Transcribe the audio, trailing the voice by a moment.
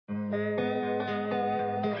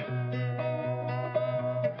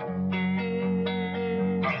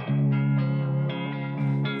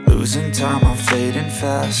Losing time, I'm fading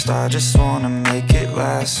fast. I just wanna make it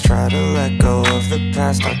last. Try to let go of the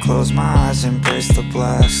past. I close my eyes, embrace the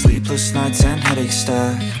blast. Sleepless nights and headaches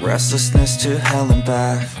stack. Restlessness to hell and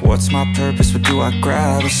back. What's my purpose, what do I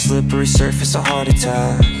grab? A slippery surface, a heart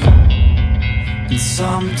attack. And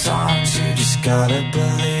sometimes you just gotta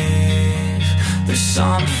believe there's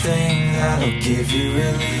something that'll give you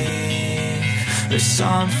relief. There's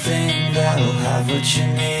something that'll have what you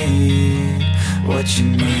need, what you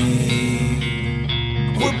need.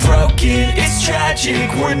 We're broken, it's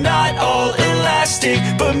tragic, we're not all elastic,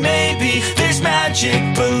 but maybe there's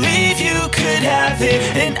magic, believe you could have it.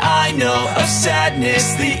 And I know of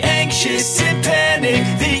sadness, the anxious and panic,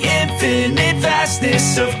 the infinite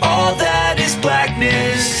vastness of all that is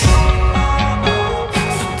blackness.